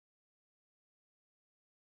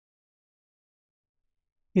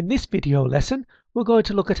In this video lesson, we're going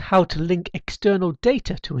to look at how to link external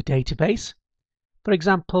data to a database. For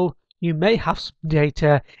example, you may have some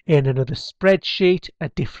data in another spreadsheet, a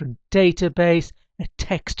different database, a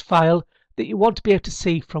text file that you want to be able to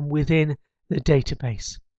see from within the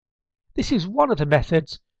database. This is one of the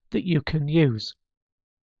methods that you can use.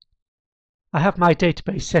 I have my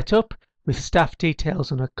database set up with staff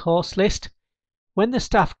details and a course list. When the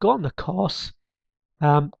staff go on the course,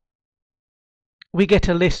 we get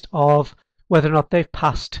a list of whether or not they've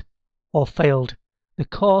passed or failed the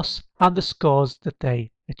course and the scores that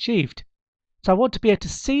they achieved. So I want to be able to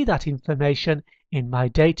see that information in my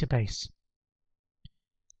database.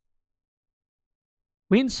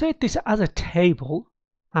 We insert this as a table,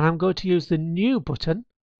 and I'm going to use the New button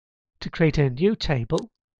to create a new table.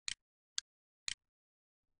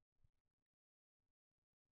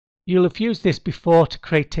 You'll have used this before to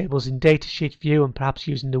create tables in Datasheet View and perhaps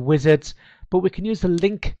using the wizards, but we can use the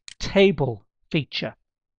link table feature.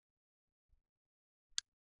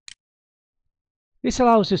 This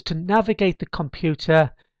allows us to navigate the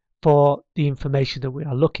computer for the information that we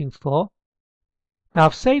are looking for. Now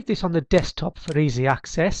I've saved this on the desktop for easy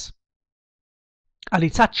access, and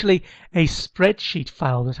it's actually a spreadsheet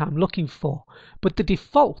file that I'm looking for, but the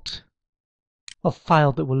default of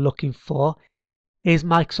file that we're looking for is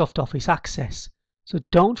Microsoft Office Access. So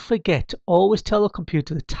don't forget to always tell the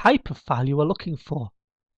computer the type of file you are looking for,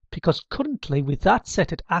 because currently with that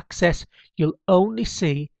set at Access, you'll only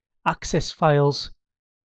see Access files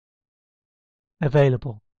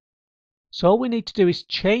available. So all we need to do is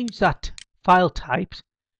change that file type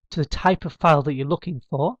to the type of file that you're looking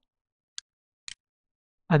for,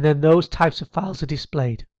 and then those types of files are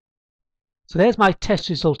displayed. So there's my test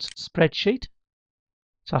results spreadsheet.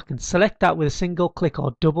 So I can select that with a single click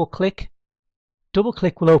or double click. Double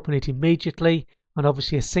click will open it immediately, and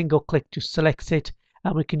obviously a single click just selects it,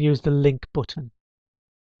 and we can use the link button.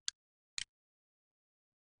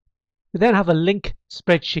 We then have a link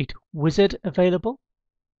spreadsheet wizard available,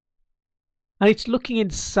 and it's looking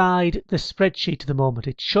inside the spreadsheet at the moment.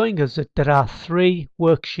 It's showing us that there are 3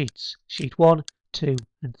 worksheets, sheet 1, 2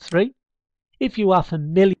 and 3. If you are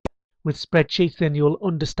familiar with spreadsheets, then you'll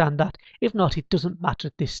understand that. If not, it doesn't matter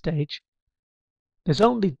at this stage. There's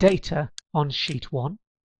only data on sheet 1.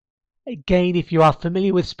 Again, if you are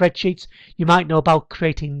familiar with spreadsheets, you might know about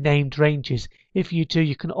creating named ranges. If you do,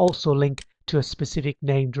 you can also link to a specific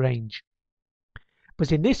named range.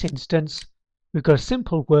 But in this instance, we've got a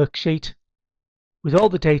simple worksheet with all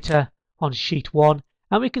the data on sheet 1,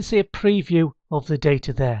 and we can see a preview of the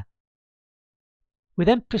data there. We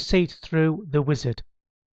then proceed through the wizard.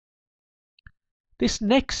 This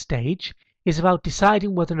next stage is about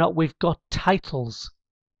deciding whether or not we've got titles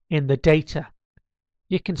in the data.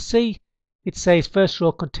 You can see it says first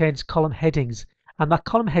row contains column headings, and that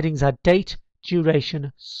column headings are date,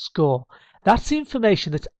 duration, score. That's the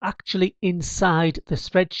information that's actually inside the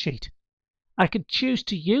spreadsheet. I can choose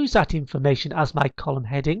to use that information as my column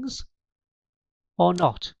headings or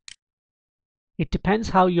not. It depends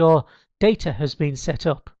how your data has been set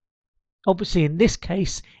up. Obviously, in this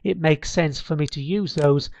case, it makes sense for me to use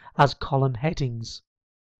those as column headings.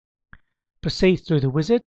 Proceed through the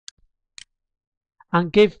wizard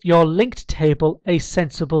and give your linked table a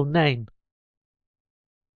sensible name.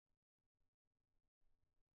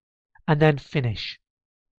 And then finish.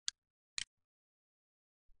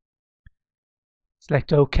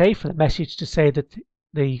 Select OK for the message to say that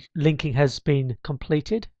the linking has been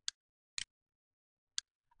completed.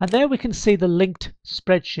 And there we can see the linked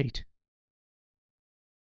spreadsheet.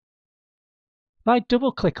 If I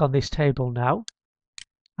double click on this table now,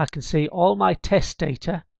 I can see all my test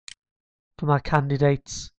data for my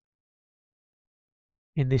candidates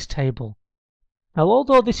in this table. Now,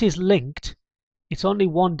 although this is linked, it's only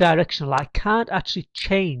one directional. I can't actually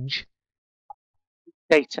change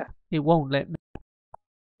data. It won't let me.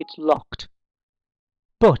 It's locked.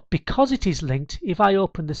 But because it is linked, if I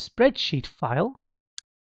open the spreadsheet file,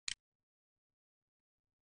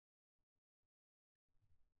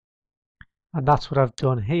 and that's what I've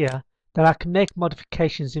done here, then I can make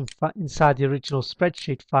modifications inside the original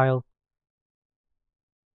spreadsheet file.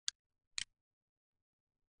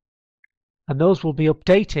 And those will be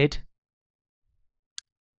updated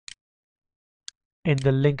in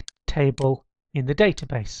the linked table in the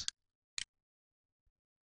database.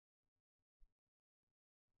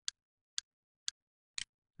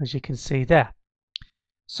 As you can see there.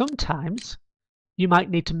 Sometimes you might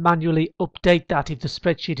need to manually update that if the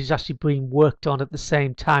spreadsheet is actually being worked on at the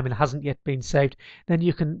same time and hasn't yet been saved. Then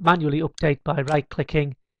you can manually update by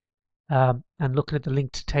right-clicking and looking at the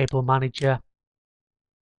linked table manager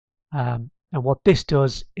And what this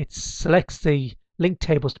does, it selects the linked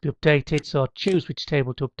tables to be updated. So choose which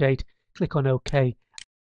table to update, click on OK,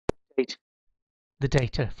 update the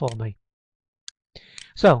data for me.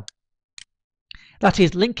 So that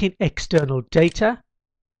is linking external data.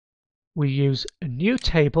 We use a new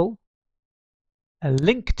table, a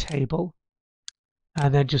link table,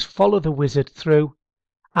 and then just follow the wizard through.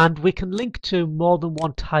 And we can link to more than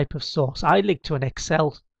one type of source. I link to an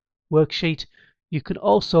Excel worksheet. You can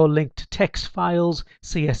also link to text files,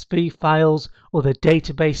 CSV files, other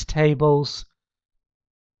database tables.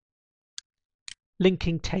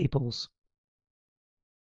 Linking tables.